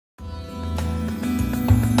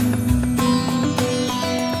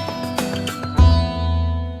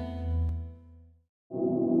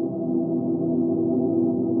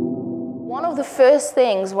first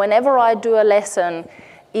things whenever I do a lesson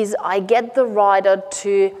is I get the rider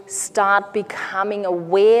to start becoming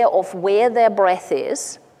aware of where their breath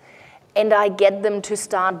is, and I get them to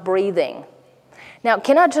start breathing. Now,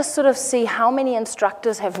 can I just sort of see how many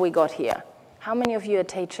instructors have we got here? How many of you are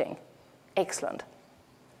teaching? Excellent.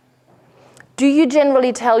 Do you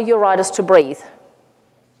generally tell your riders to breathe?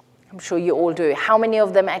 I'm sure you all do. How many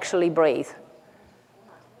of them actually breathe?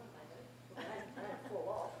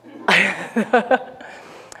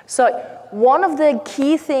 So one of the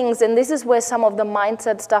key things, and this is where some of the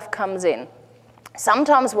mindset stuff comes in,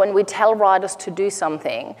 sometimes when we tell riders to do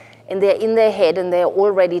something and they're in their head and they're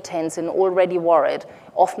already tense and already worried,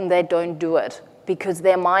 often they don't do it because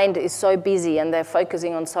their mind is so busy and they're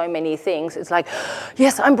focusing on so many things. It's like,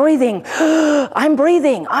 yes, I'm breathing,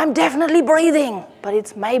 I'm definitely breathing, but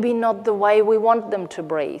it's maybe not the way we want them to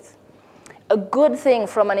breathe. A good thing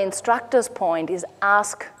from an instructor's point is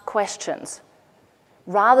ask questions.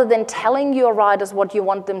 Rather than telling your riders what you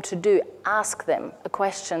want them to do, ask them a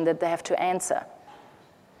question that they have to answer.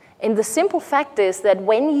 And the simple fact is that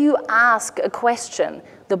when you ask a question,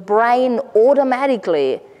 the brain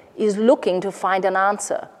automatically is looking to find an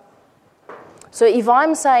answer. So if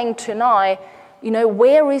I'm saying to Nye,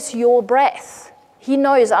 where is your breath? He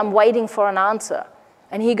knows I'm waiting for an answer.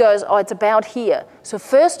 And he goes, oh, it's about here. So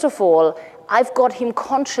first of all, I've got him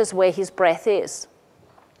conscious where his breath is.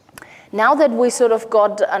 Now that we sort of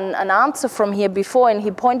got an answer from here before, and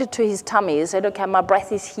he pointed to his tummy, he said, okay, my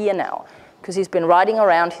breath is here now, because he's been riding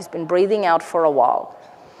around, he's been breathing out for a while.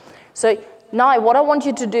 So now what I want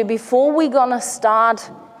you to do before we're going to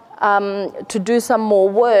start to do some more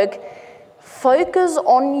work, focus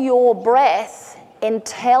on your breath and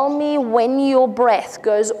tell me when your breath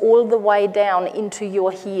goes all the way down into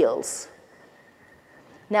your heels.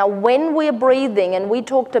 Now, when we're breathing, and we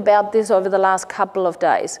talked about this over the last couple of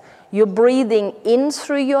days, you're breathing in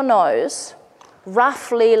through your nose,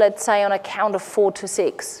 roughly, let's say, on a count of 4 to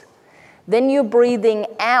 6. Then you're breathing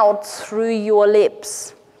out through your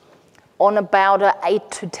lips on about 8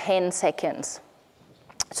 to 10 seconds.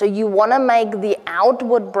 So you want to make the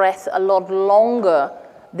outward breath a lot longer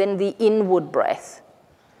than the inward breath.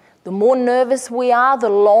 The more nervous we are, the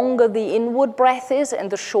longer the inward breath is and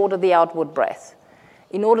the shorter the outward breath.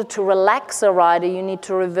 In order to relax a rider, you need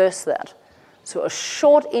to reverse that. So a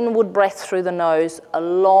short inward breath through the nose, a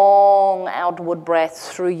long outward breath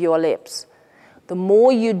through your lips. The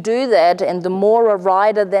more you do that, and the more a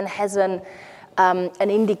rider then has an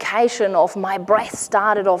indication of my breath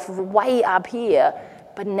started off way up here,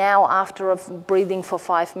 but now after breathing for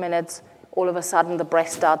 5 minutes, all of a sudden the breath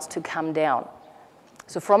starts to come down.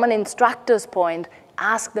 So from an instructor's point,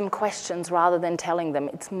 ask them questions rather than telling them.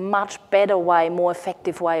 It's a much better way, more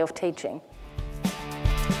effective way of teaching.